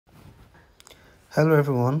Hello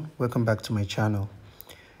everyone, welcome back to my channel.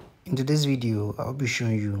 In today's video, I'll be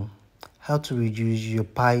showing you how to reduce your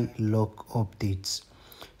Pi lock updates.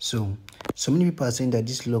 So many people are saying that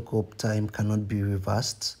this lockup time cannot be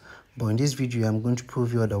reversed, but in this video, I'm going to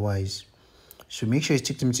prove you otherwise. So make sure you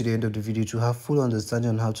stick to me to the end of the video to have full understanding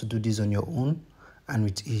on how to do this on your own and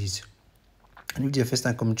with ease. And if it's your first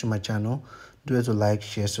time coming to my channel, do it to like,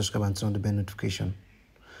 share, subscribe, and turn on the bell notification.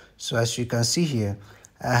 So as you can see here,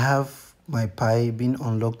 I have my Pi being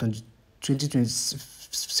unlocked on the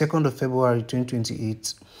 2nd of February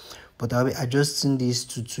 2028, but I'll be adjusting this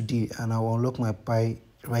to today and I will unlock my Pi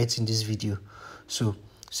right in this video. So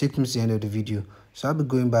stick to the end of the video. So I'll be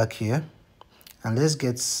going back here and let's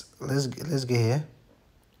get here.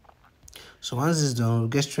 So once this is done, we'll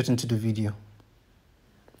get straight into the video.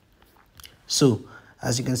 So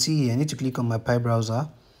as you can see here, I need to click on my Pi browser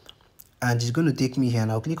and it's going to take me here,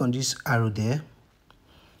 and I'll click on this arrow there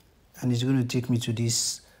and it's going to take me to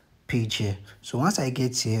this page here. So once I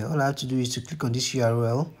get here, all I have to do is to click on this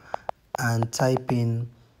URL and type in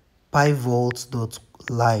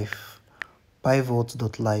pivault.live.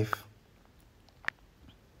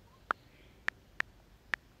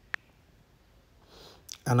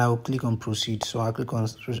 And I will click on proceed. So I'll click on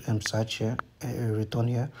search here, return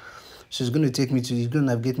here. So it's going to take me to, it's going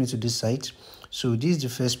to navigate me to this site. So this is the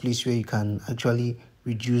first place where you can actually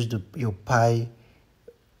reduce your Pi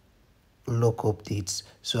lock updates.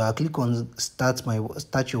 So I'll click on start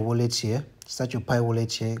your wallet here, start your Pi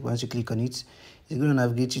wallet here. Once you click on it, it's going to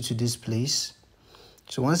navigate you to this place.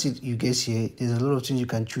 So once you get here, there's a lot of things you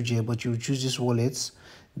can choose here, but you choose this wallet,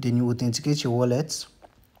 then you authenticate your wallet.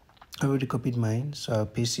 I already copied mine, so I'll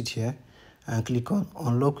paste it here and click on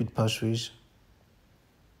unlock with passphrase.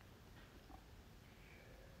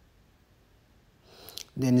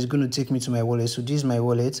 Then it's going to take me to my wallet. So this is my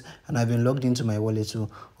wallet and I've been logged into my wallet. So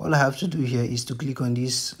all I have to do here is to click on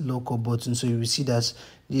this lockup button. So you will see that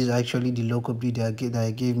this is actually the lockup that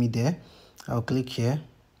I gave me there. I'll click here.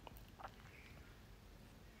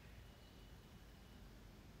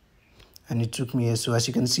 And it took me here. So as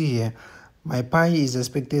you can see here, my Pi is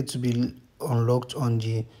expected to be unlocked on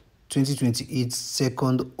the 2028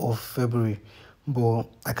 2nd of February. But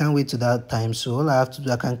I can't wait to that time. So all I have to do,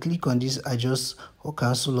 I can click on this adjust or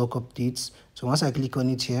cancel lock updates. So once I click on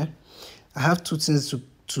it here, I have two things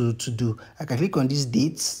to do. I can click on these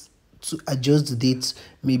dates to adjust the date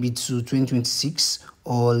maybe to 2026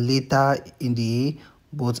 or later in the year,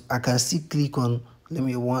 but I can still click on,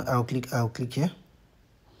 I'll click here.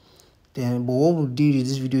 Then, but what we'll do in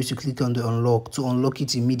this video is to click on the unlock to unlock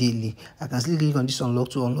it immediately. I can still click on this unlock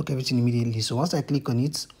to unlock everything immediately. So once I click on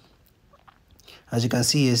it, as you can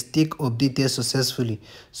see here, stake updated successfully.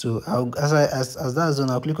 So as that's done,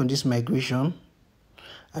 I'll click on this migration,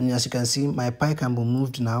 and as you can see, my Pi can be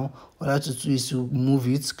moved now. All I have to do is to move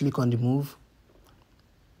it. Click on the move,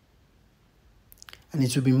 and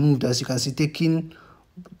it will be moved. As you can see,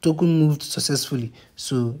 token moved successfully.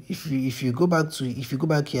 So if you go back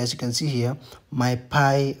here, as you can see here, my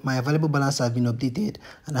available balance has been updated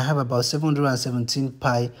and I have about 717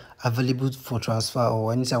 Pi available for transfer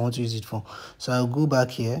or anything I want to use it for. So I'll go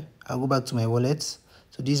back here, I'll go back to my wallet.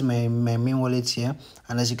 So this is my main wallet here,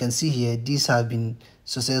 and as you can see here, these have been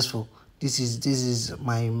successful. This is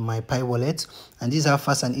my Pi wallet, and this is how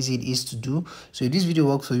fast and easy it is to do. So if this video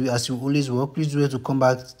works for you, as you always work, please do it to come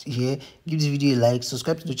back here, give this video a like,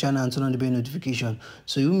 subscribe to the channel, and turn on the bell notification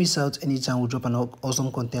so you won't miss out anytime we drop an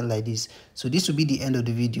awesome content like this. So this will be the end of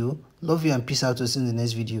the video. Love you and peace out. To see you in the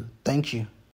next video. Thank you.